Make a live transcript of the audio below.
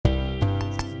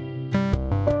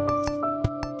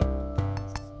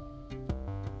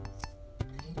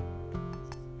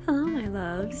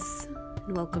loves,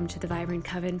 and welcome to the Vibrant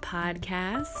Coven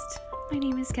podcast. My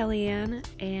name is Kellyanne,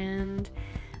 and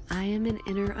I am an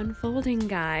inner unfolding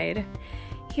guide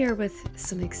here with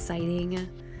some exciting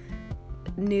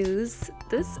news.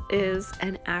 This is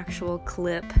an actual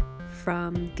clip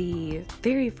from the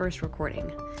very first recording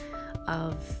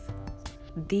of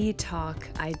the talk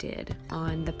I did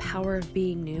on the power of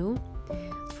being new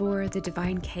for the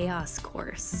Divine Chaos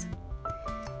course.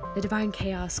 The Divine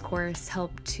Chaos course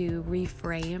helped to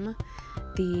reframe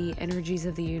the energies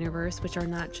of the universe, which are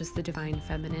not just the divine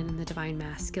feminine and the divine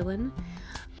masculine,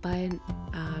 but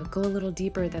go a little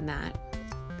deeper than that.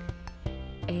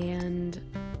 And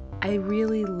I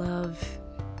really love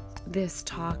this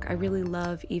talk. I really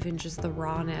love even just the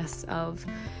rawness of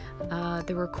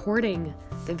the recording,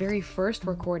 the very first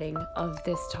recording of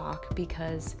this talk,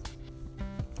 because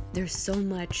there's so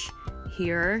much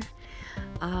here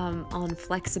on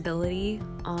flexibility,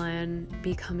 on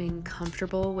becoming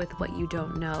comfortable with what you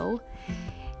don't know.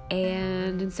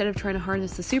 And instead of trying to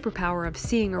harness the superpower of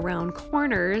seeing around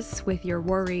corners with your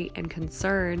worry and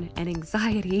concern and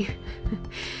anxiety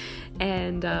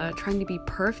and trying to be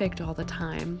perfect all the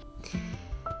time,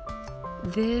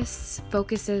 this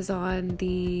focuses on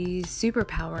the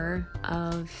superpower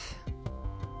of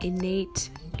innate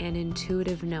and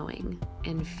intuitive knowing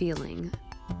and feeling.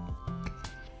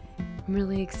 I'm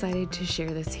really excited to share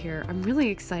this here. I'm really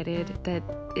excited that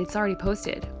it's already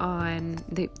posted on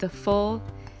the full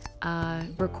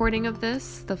recording of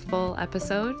this. The full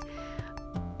episode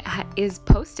is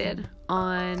posted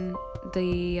on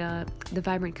the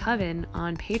Vibrant Coven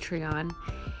on Patreon,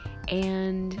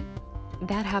 and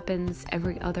that happens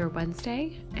every other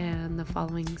Wednesday, and the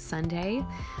following Sunday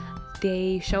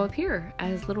they show up here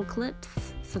as little clips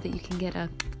so that you can get a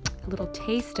little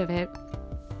taste of it.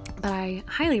 But I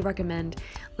highly recommend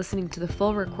listening to the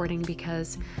full recording,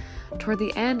 because toward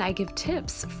the end I give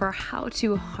tips for how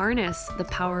to harness the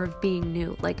power of being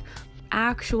new, like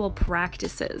actual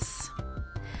practices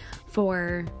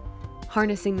for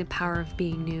harnessing the power of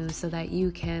being new so that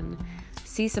you can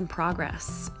see some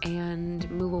progress and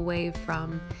move away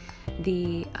from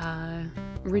the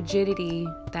rigidity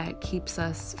that keeps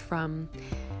us from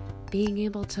being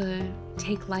able to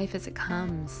take life as it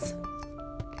comes.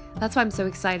 That's why I'm so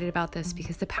excited about this,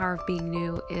 because the power of being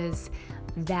new is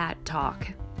that talk.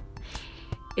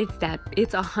 It's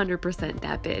 100%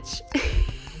 that bitch.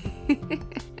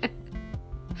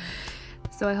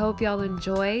 So I hope y'all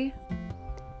enjoy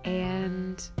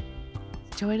and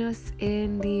join us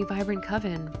in the Vibrant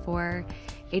Coven for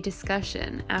a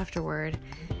discussion afterward,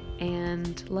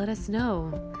 and let us know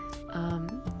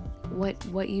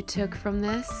what you took from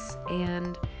this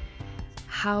and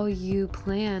how you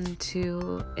plan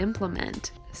to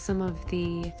implement some of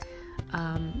the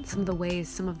ways,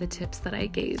 some of the tips that I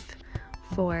gave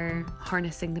for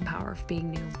harnessing the power of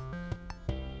being new.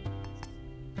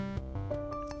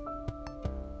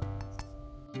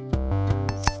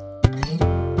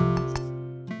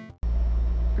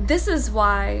 This is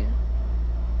why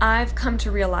I've come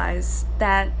to realize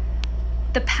that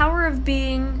the power of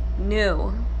being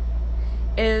new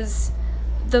is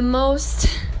the most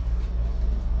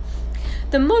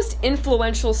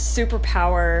influential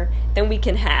superpower that we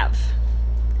can have.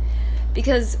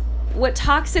 Because what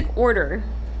toxic order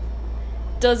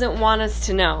doesn't want us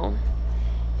to know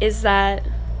is that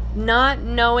not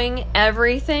knowing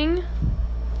everything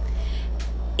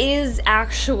is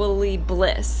actually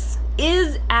bliss,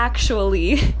 is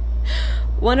actually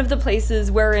one of the places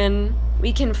wherein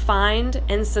we can find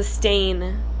and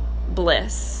sustain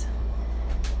bliss.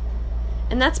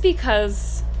 And that's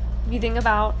because if you think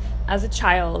about as a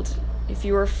child, if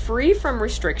you were free from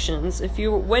restrictions, if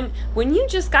you when you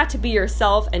just got to be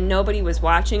yourself and nobody was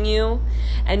watching you,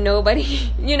 and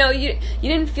nobody, you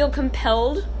didn't feel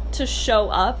compelled to show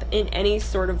up in any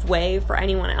sort of way for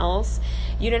anyone else.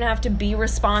 You didn't have to be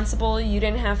responsible. You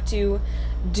didn't have to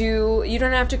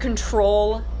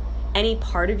control any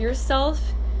part of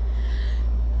yourself.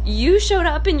 You showed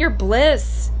up in your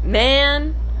bliss,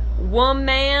 man,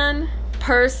 woman,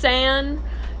 person,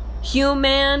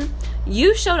 human.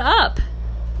 You showed up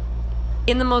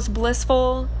in the most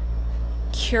blissful,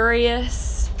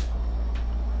 curious,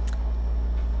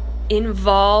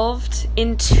 involved,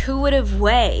 intuitive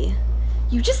way.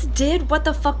 You just did what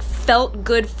the fuck felt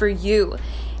good for you.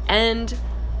 And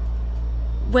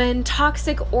when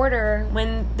toxic order,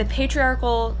 when the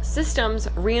patriarchal systems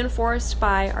reinforced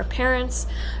by our parents,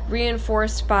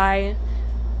 reinforced by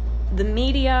the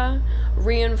media,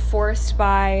 reinforced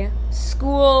by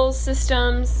school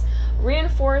systems,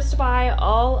 reinforced by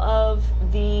all of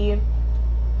the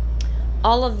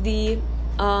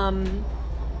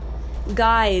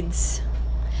guides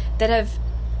that have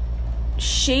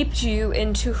shaped you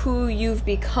into who you've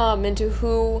become, into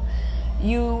who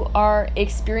you are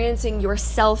experiencing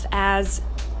yourself as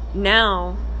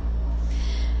now,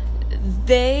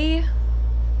 they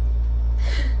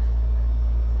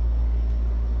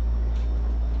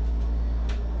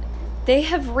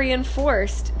have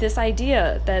reinforced this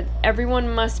idea that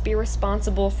everyone must be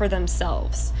responsible for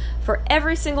themselves, for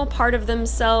every single part of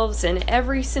themselves in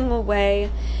every single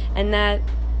way, and that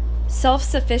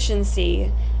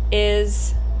self-sufficiency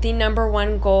is the number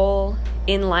one goal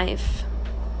in life.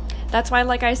 That's why,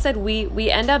 like I said, we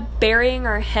end up burying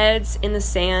our heads in the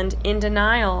sand in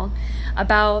denial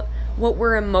about what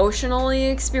we're emotionally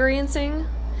experiencing,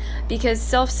 because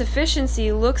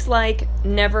self-sufficiency looks like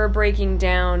never breaking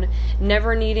down,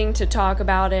 never needing to talk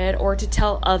about it or to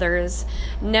tell others,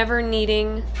 never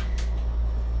needing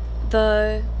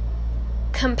the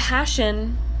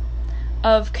compassion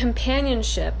of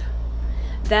companionship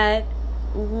that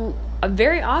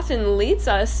very often leads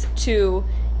us to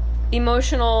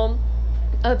emotional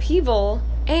upheaval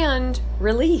and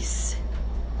release.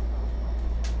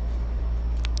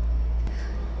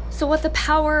 So what the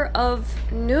power of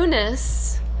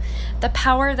newness, the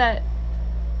power that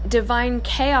divine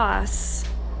chaos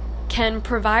can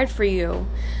provide for you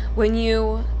when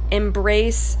you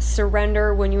embrace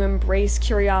surrender, when you embrace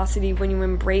curiosity, when you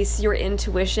embrace your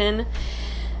intuition,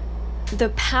 the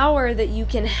power that you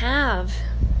can have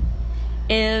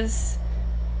is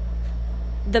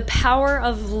the power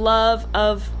of love,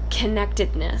 of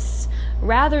connectedness,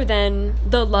 rather than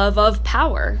the love of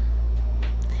power.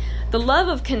 The love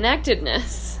of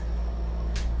connectedness,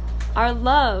 our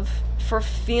love for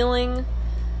feeling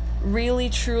really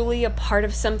truly a part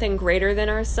of something greater than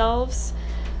ourselves,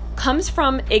 comes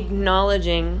from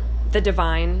acknowledging the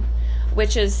divine,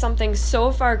 which is something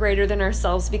so far greater than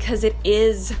ourselves because it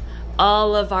is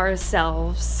all of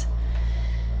ourselves.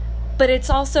 But it's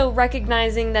also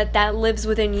recognizing that that lives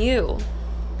within you,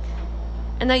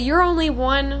 and that you're only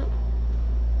one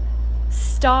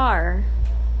star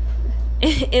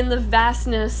in the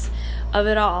vastness of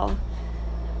it all.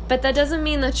 But that doesn't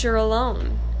mean that you're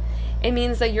alone. It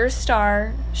means that your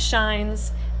star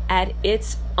shines at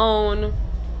its own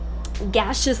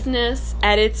gaseousness,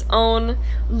 at its own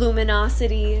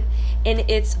luminosity, in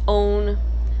its own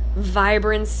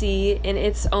vibrancy, in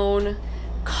its own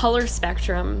color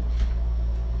spectrum,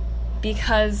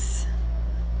 because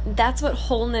that's what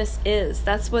wholeness is.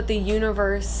 That's what the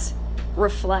universe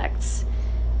reflects,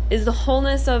 is the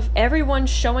wholeness of everyone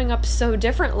showing up so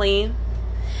differently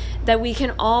that we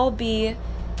can all be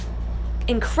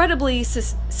incredibly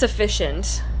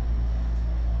sufficient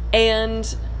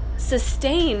and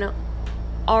sustain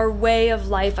our way of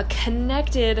life, a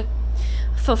connected,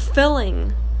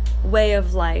 fulfilling way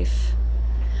of life,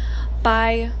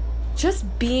 by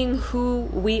just being who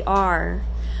we are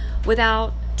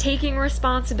without taking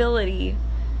responsibility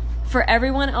for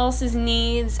everyone else's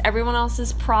needs, everyone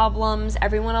else's problems,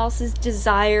 everyone else's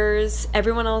desires,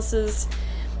 everyone else's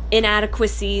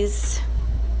inadequacies,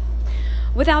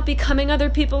 without becoming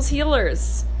other people's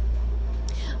healers,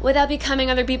 without becoming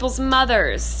other people's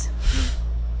mothers,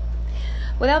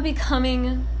 without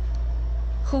becoming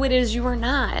who it is you are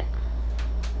not.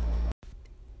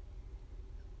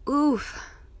 Oof.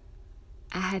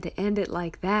 I had to end it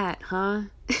like that, huh?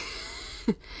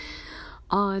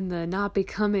 On the not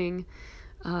becoming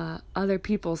other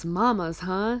people's mamas,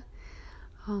 huh?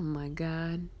 Oh my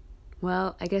God.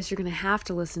 Well, I guess you're going to have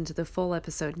to listen to the full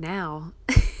episode now.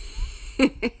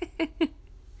 If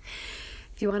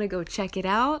you want to go check it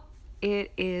out,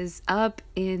 it is up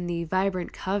in the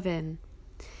Vibrant Coven.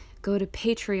 Go to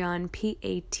Patreon,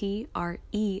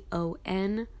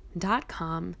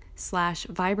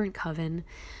 patreon.com/vibrantcoven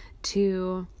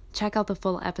to check out the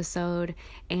full episode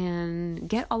and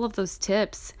get all of those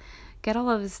tips. Get all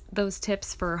of those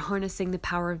tips for harnessing the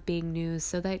power of being new,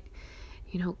 so that,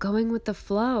 going with the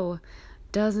flow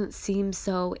doesn't seem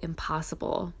so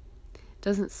impossible.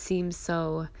 Doesn't seem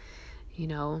so,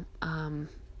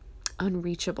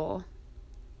 unreachable.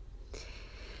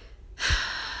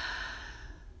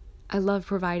 I love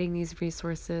providing these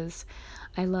resources.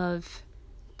 I love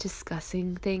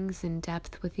discussing things in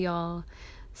depth with y'all.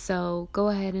 So go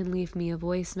ahead and leave me a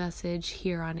voice message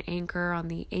here on Anchor, on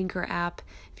the Anchor app.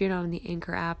 If you're not on the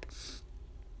Anchor app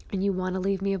and you want to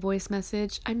leave me a voice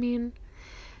message,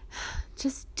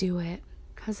 just do it,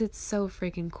 because it's so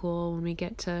freaking cool when we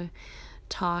get to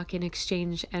talk and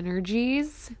exchange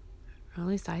energies. Or at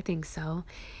least I think so.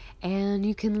 And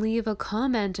you can leave a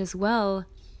comment as well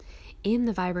in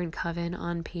the Vibrant Coven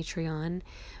on Patreon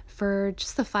for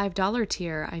just the $5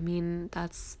 tier.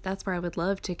 That's where I would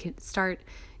love to start,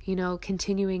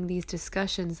 continuing these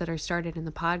discussions that are started in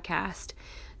the podcast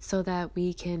so that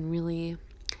we can really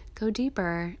go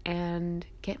deeper and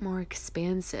get more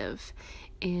expansive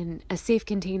in a safe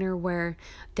container where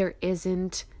there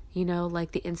isn't,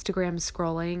 like the Instagram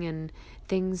scrolling and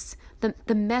things.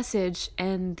 The message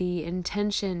and the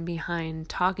intention behind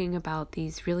talking about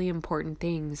these really important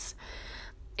things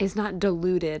is not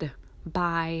diluted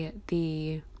by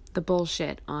the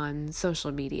bullshit on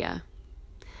social media.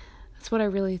 That's what I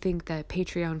really think that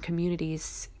Patreon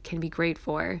communities can be great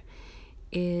for,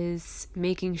 is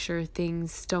making sure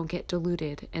things don't get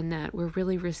diluted and that we're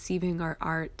really receiving our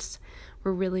arts,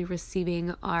 we're really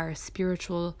receiving our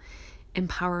spiritual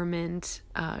empowerment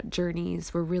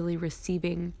journeys, we're really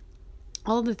receiving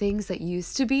all the things that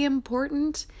used to be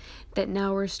important that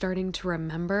now we're starting to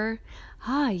remember.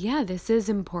 Yeah, this is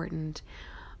important.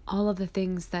 All of the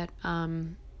things that,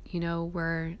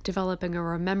 we're developing a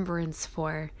remembrance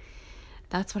for.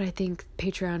 That's what I think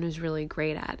Patreon is really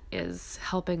great at, is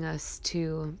helping us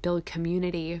to build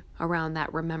community around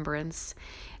that remembrance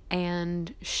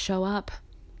and show up.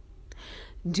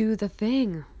 Do the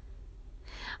thing.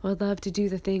 I would love to do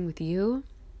the thing with you.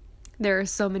 There are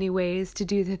so many ways to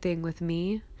do the thing with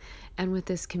me and with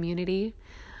this community.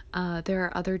 There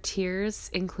are other tiers,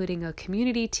 including a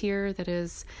community tier that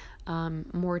is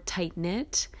more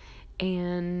tight-knit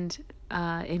and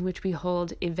in which we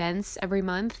hold events every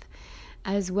month,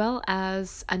 as well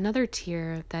as another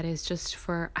tier that is just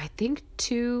for, I think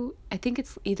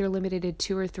it's either limited to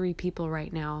 2 or 3 people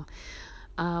right now,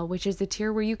 which is the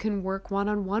tier where you can work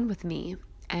one-on-one with me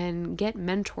and get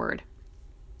mentored.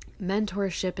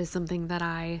 Mentorship is something that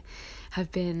I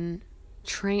have been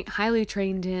highly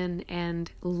trained in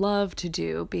and love to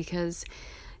do, because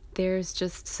there's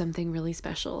just something really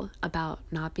special about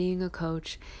not being a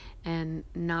coach and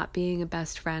not being a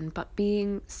best friend, but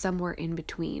being somewhere in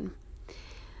between.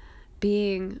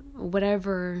 Being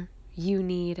whatever you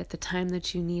need at the time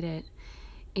that you need it,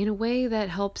 in a way that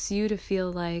helps you to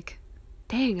feel like,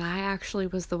 dang, I actually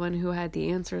was the one who had the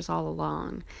answers all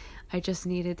along. I just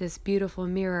needed this beautiful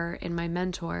mirror in my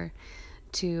mentor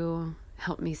to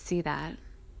help me see that.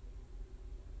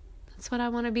 That's what I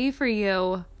want to be for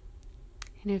you.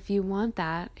 And if you want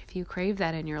that, if you crave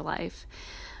that in your life,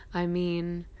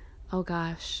 oh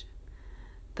gosh,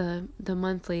 the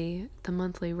monthly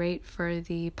rate for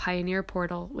the Pioneer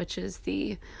Portal, which is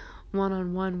the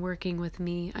one-on-one working with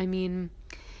me,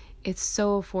 it's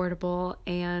so affordable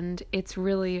and it's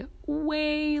really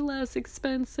way less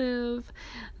expensive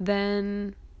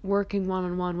than working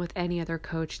one-on-one with any other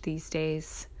coach these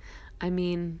days.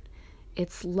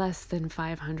 It's less than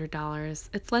 $500.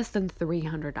 It's less than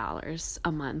 $300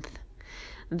 a month.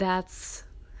 That's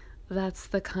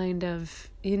the kind of,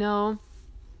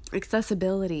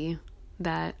 accessibility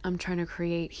that I'm trying to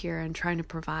create here and trying to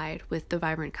provide with the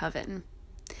Vibrant Coven.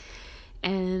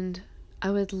 And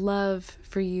I would love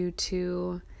for you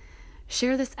to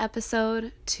share this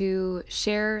episode, to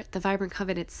share the Vibrant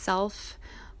Coven itself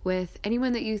with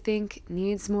anyone that you think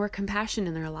needs more compassion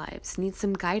in their lives, needs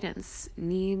some guidance,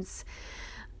 needs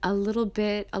a little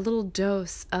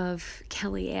dose of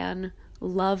Kellyanne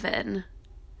lovin'.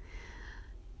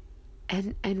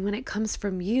 And when it comes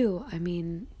from you,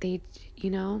 the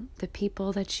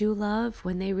people that you love,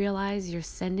 when they realize you're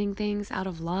sending things out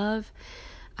of love,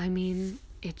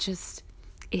 it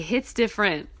hits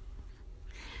different.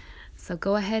 So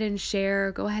go ahead and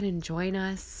share, go ahead and join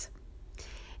us,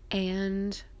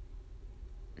 and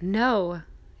know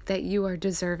that you are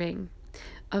deserving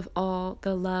of all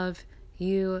the love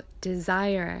you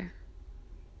desire.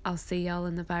 I'll see y'all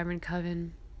in the Vibrant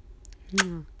Coven.